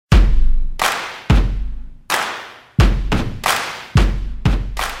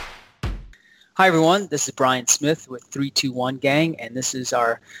Hi, everyone. This is Bryan Smith with 321 Gang, and this is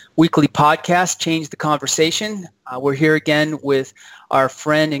our weekly podcast, Change the Conversation. We're here again with our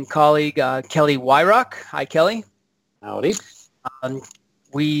friend and colleague, Kelly Weyrauch. Hi, Kelly. Howdy.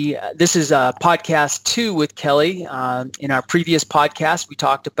 This is podcast 2 with Kelly. In our previous podcast, we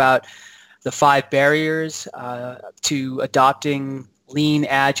talked about the 5 barriers to adopting lean,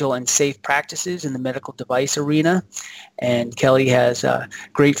 agile, and safe practices in the medical device arena. And Kelly has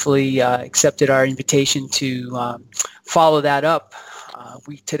gratefully accepted our invitation to follow that up.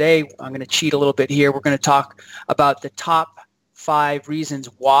 Today, I'm going to cheat a little bit here. We're going to talk about the top 5 reasons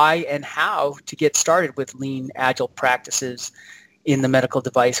why and how to get started with lean, agile practices in the medical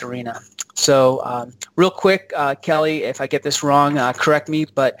device arena. So real quick, Kelly, if I get this wrong, correct me,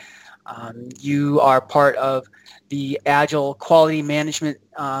 but you are part of the Agile Quality Management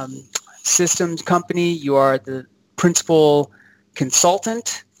Systems company. You are the principal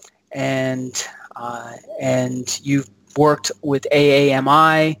consultant, and you've worked with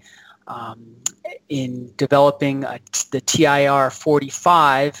AAMI in developing the TIR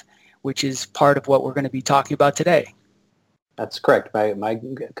 45, which is part of what we're going to be talking about today. That's correct. My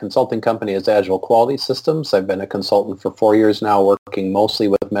consulting company is Agile Quality Systems. I've been a consultant for 4 years now, working mostly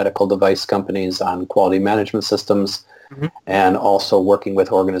with medical device companies on quality management systems, and also working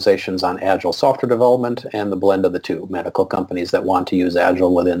with organizations on Agile software development and the blend of the two, medical companies that want to use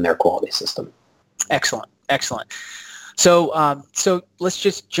Agile within their quality system. Excellent. So let's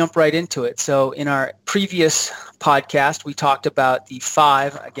just jump right into it. So in our previous podcast, we talked about the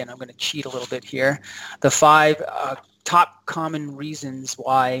 5, again, I'm going to cheat a little bit here, the 5 top common reasons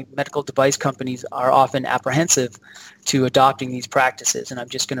why medical device companies are often apprehensive to adopting these practices. And I'm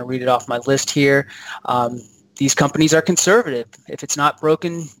just going to read it off my list here. These companies are conservative. If it's not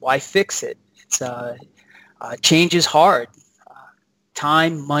broken, why fix it? Change is hard.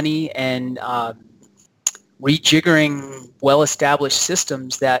 Time, money, and rejiggering well-established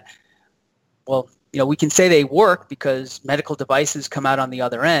systems that, we can say they work because medical devices come out on the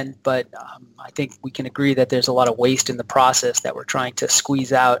other end, but I think we can agree that there's a lot of waste in the process that we're trying to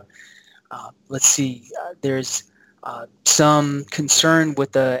squeeze out. Let's see, there's some concern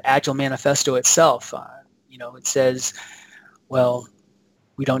with the Agile Manifesto itself. It says,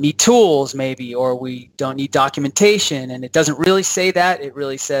 we don't need tools maybe, or we don't need documentation, and it doesn't really say that. It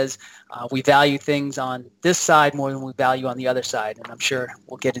really says we value things on this side more than we value on the other side, and I'm sure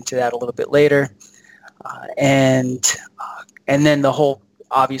we'll get into that a little bit later. And then the whole,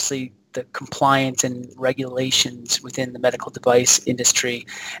 obviously, the compliance and regulations within the medical device industry,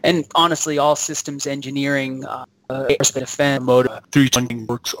 and honestly, all systems engineering, defense, motive. 321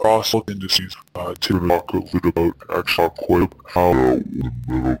 works across all industries. To talk a little about Agile Quality, how the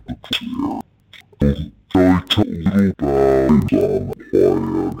medical care. So I talk a little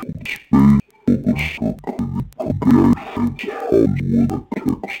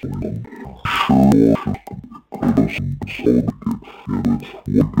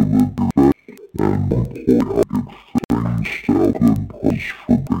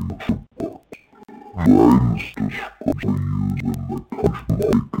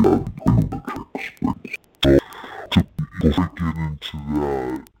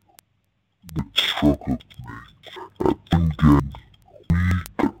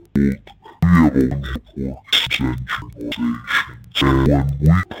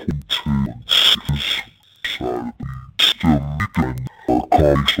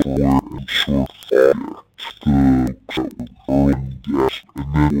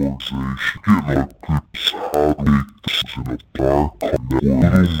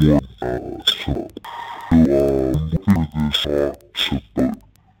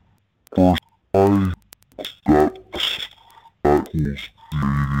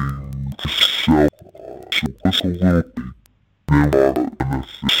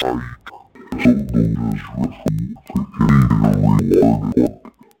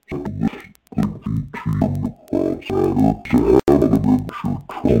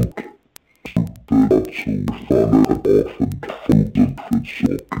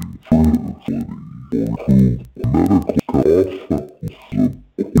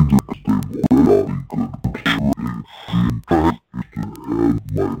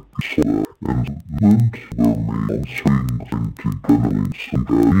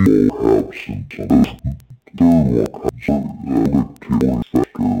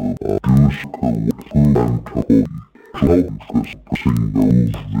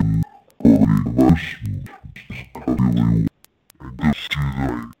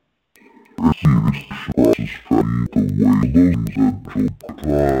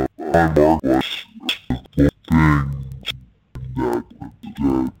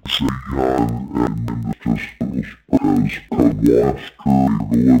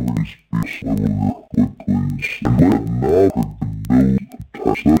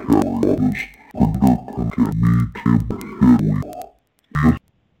If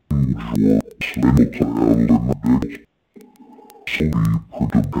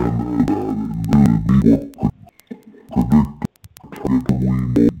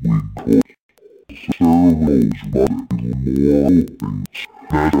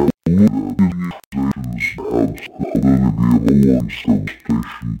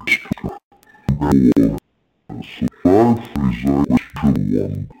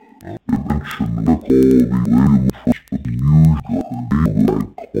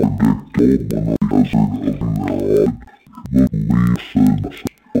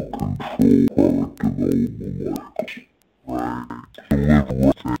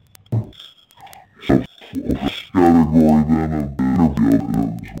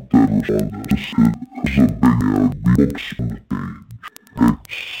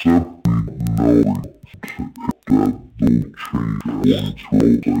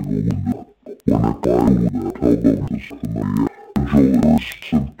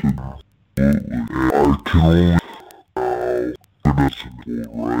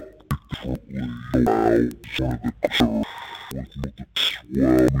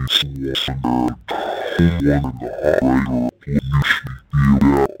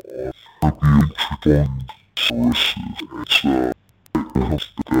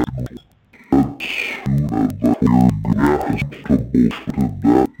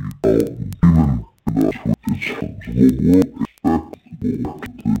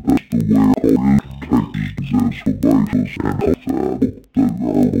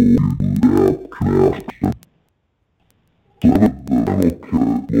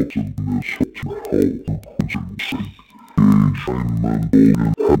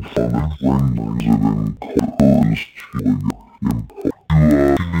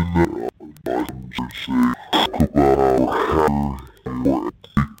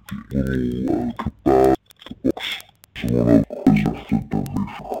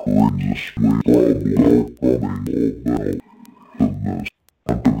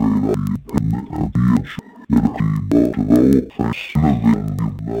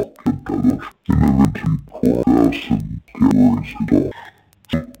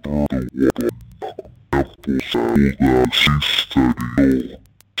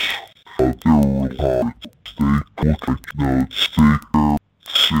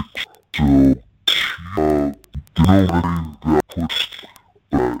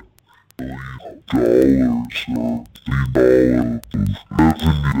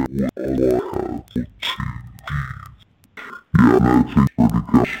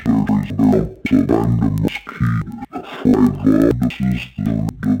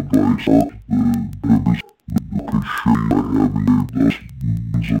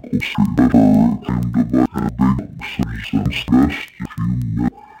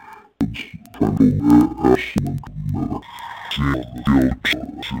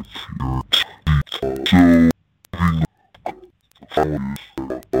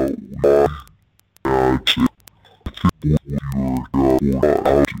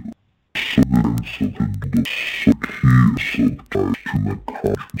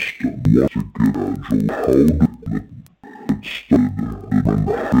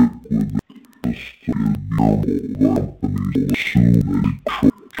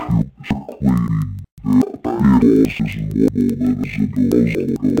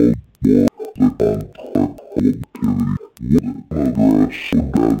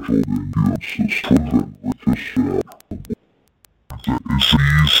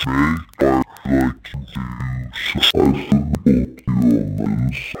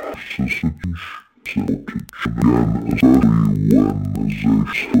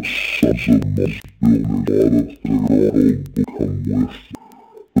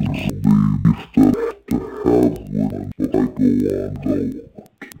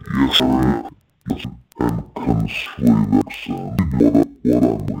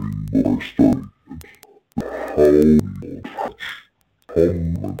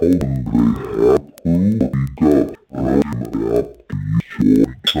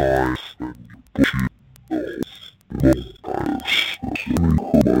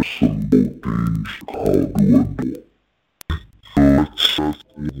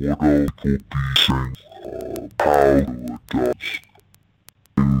I keep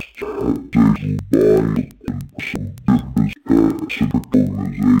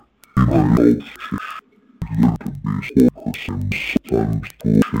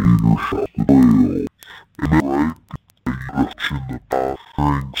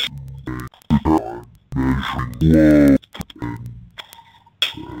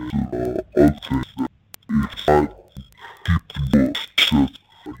the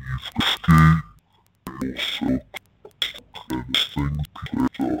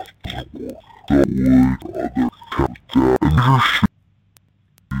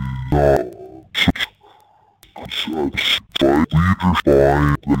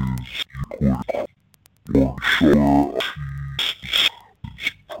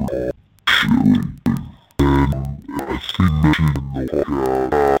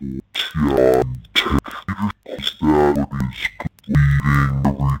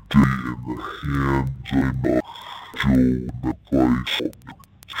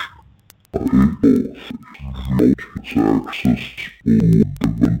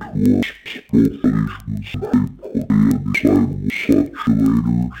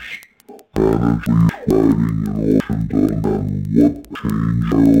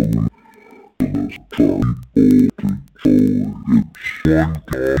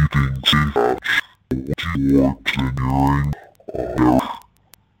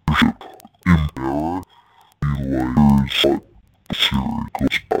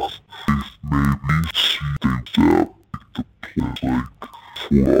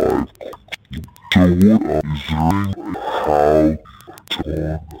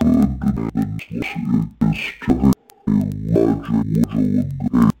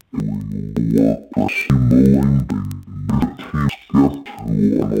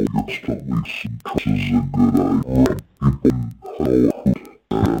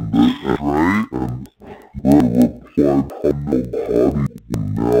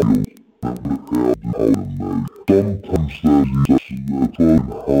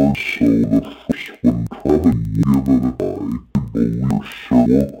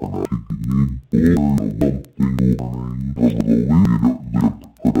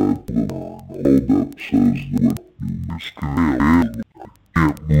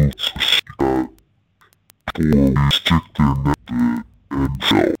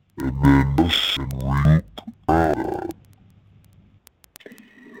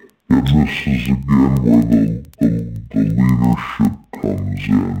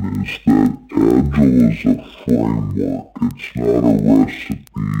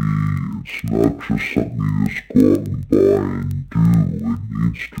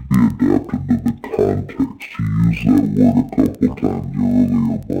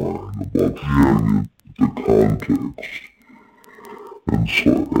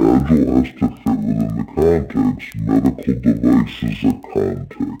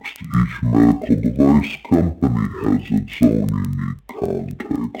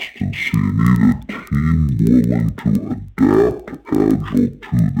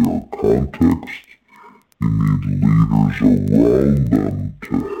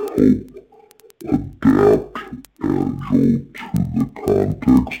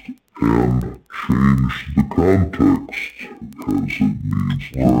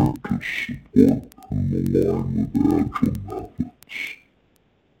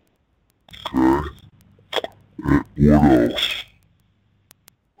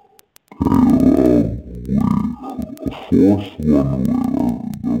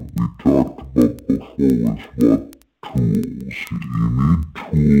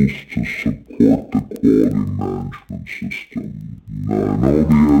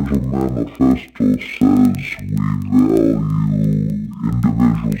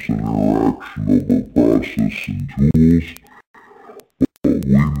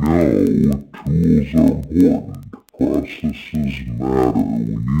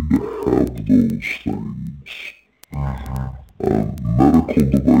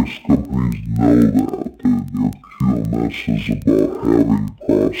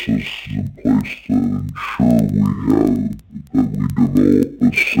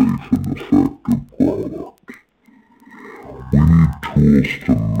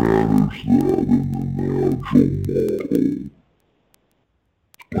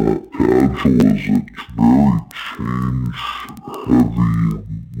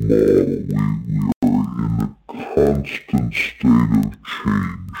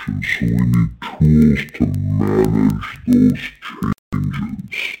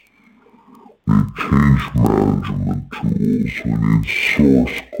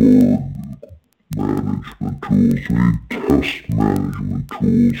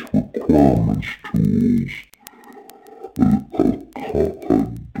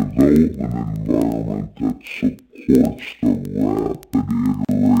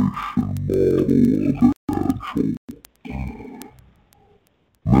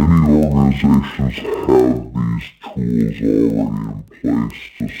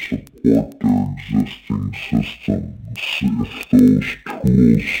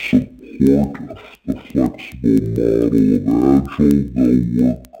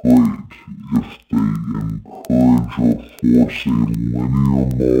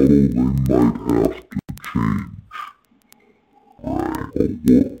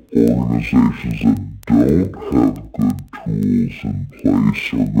organizations that don't have good tools in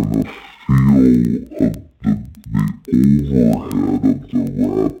place are going to feel the overhead of the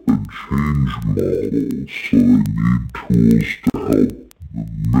rapid change model, so they need tools to help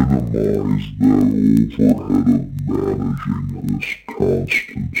minimize that overhead of managing this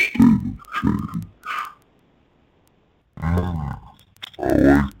constant state of change. I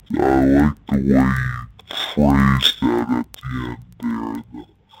like the way you phrased that at the end there, the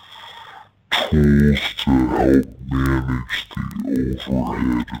tools to help manage the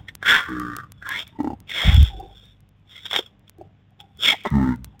overhead of change. That's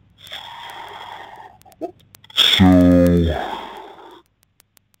good. So,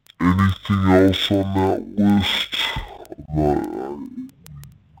 anything else on that list?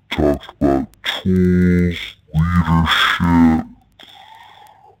 Talked about tools, leadership,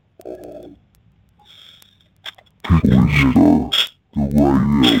 picking the right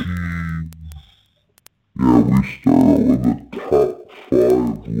team. Yeah, we started with a top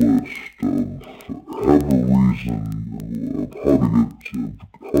 5 list of have a reason of how to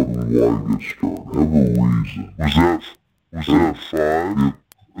why get started. Have a reason. Was that 5?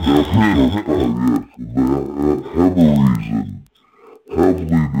 Have a reason. Have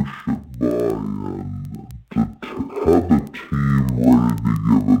leadership buy-in. Have the team ready to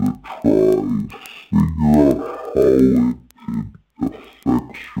give it a try. Figure out how it affects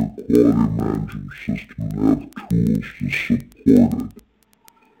your quality management system and have tools to support it.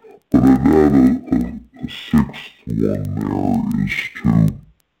 But I'd add a 6th one there is to get bonus people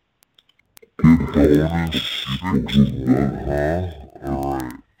who've done,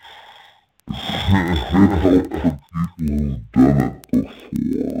 Alright. Get help from people who've done it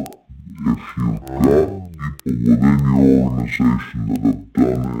before. If you've got people within your organization that have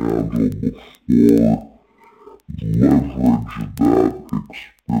done Agile before, leverage that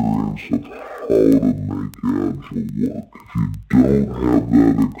experience of how to make Agile work. If you don't have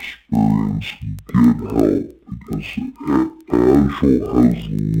that experience, get help, because Agile has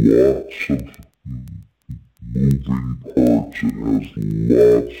lots of moving parts, it has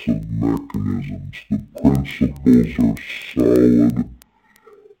lots of mechanisms, the principles are solid,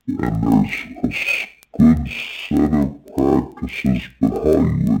 and there's a good set of practices, but how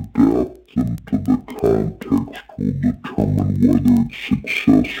you adapt them to the context will determine whether it's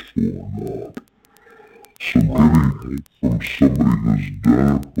successful or not. So getting help from somebody who's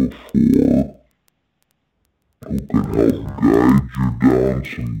done it before, who can help guide you down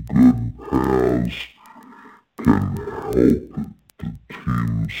some good paths, can help the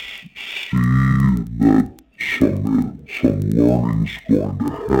teams see that some learning's going to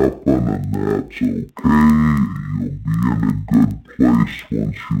happen, and that's okay. You'll be in a good place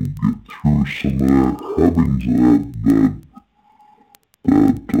once you get through some of that. Having that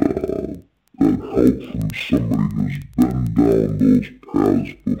help from somebody who's been down those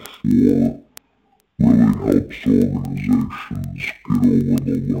paths before really helps organizations get over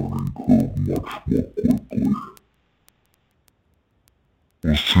the learning curve much more quickly.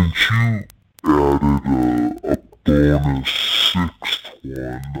 Well, since you added a bonus 6th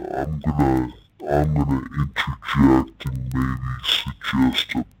one, I'm gonna interject and maybe suggest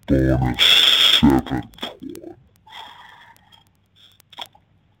a bonus 7th one.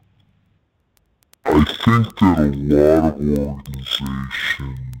 I think that a lot of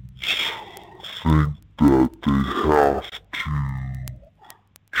organizations think that they have to change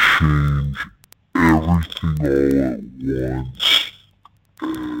everything all at once and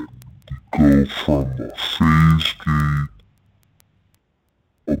go from a phase gate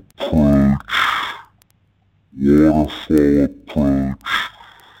approach, waterfall approach,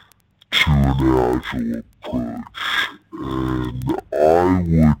 to an Agile approach. And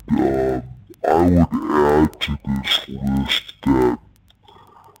I would add to this list that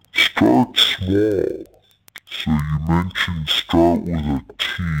start small. So you mentioned start with a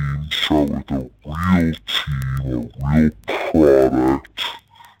team, start with a real team, a real product,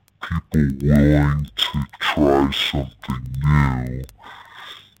 people willing to try something new.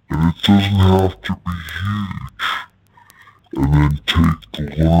 And it doesn't have to be huge. And then take the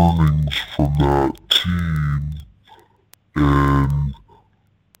learnings from that team and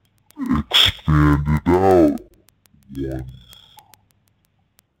expand it out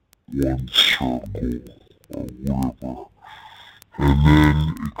one circle or whatever. And then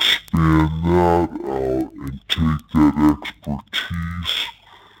expand that out and take that expertise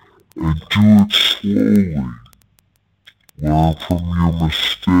and do it slowly. Learn from your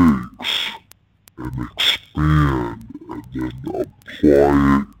mistakes and expand, and then apply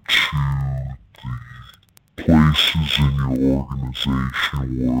it to the places in your organization where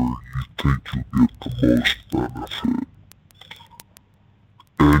you think you'll get the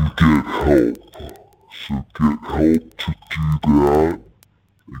and get help. So get help to do that,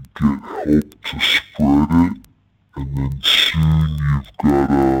 and get help to spread it, and then soon you've got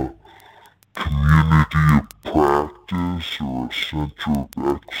a community of practice or a center of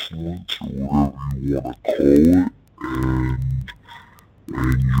excellence or whatever you want to call it,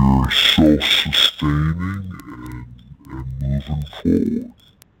 and you're self-sustaining and moving forward.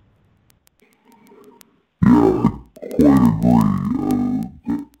 Yeah, I quite agree.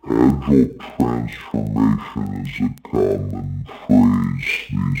 Agile transformation is a common phrase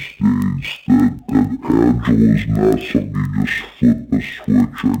these days, that Agile is not something you just flip a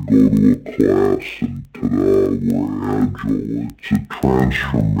switch. I go to a class and ta-da, we're Agile. It's a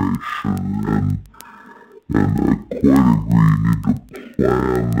transformation, and I quite agree you need to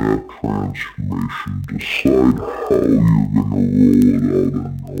plan that transformation, decide how you're going to roll it out in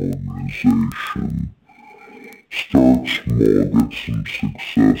an organization. Start small, get some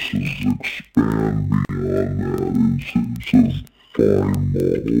successes, expand beyond that is a fine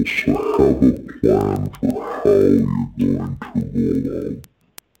model. So have a plan for how you're going to roll out Agile.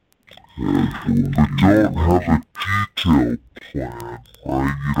 But don't have a detailed plan,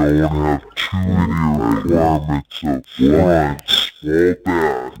 right? You don't have too many requirements at once. Small batch.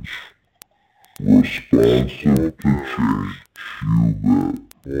 Responsive to change. You bet. Small batch.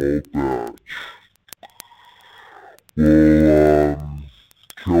 Well,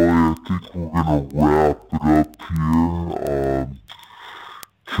 Kelly, I think we're going to wrap it up here.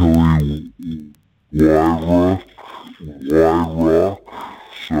 Kelly Weyrauch,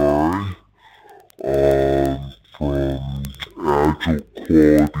 from Agile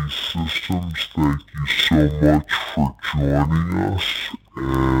Quality Systems, thank you so much for joining us.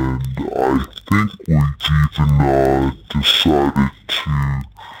 And I think we've even decided to do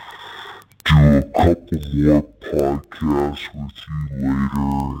a couple more podcasts with you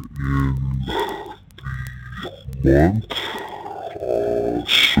later in the month.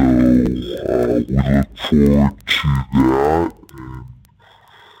 So we look forward to that, and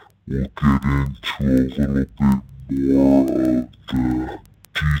we'll get into a little bit more of the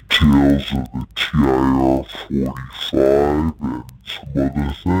details of the TIR-45 and some other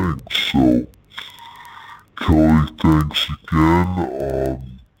things. So, Kelly, thanks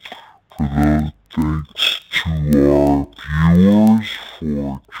again. Thanks to our viewers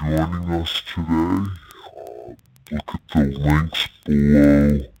for joining us today. Look at the links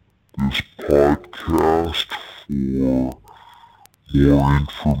below this podcast for more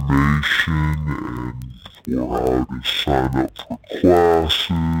information and for how to sign up for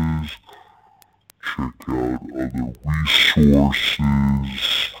classes, check out other resources,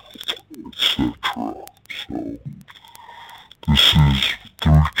 etc. So, this is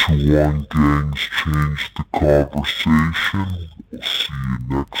 321 Gangs Change the Conversation. We'll see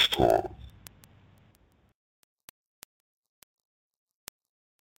you next time.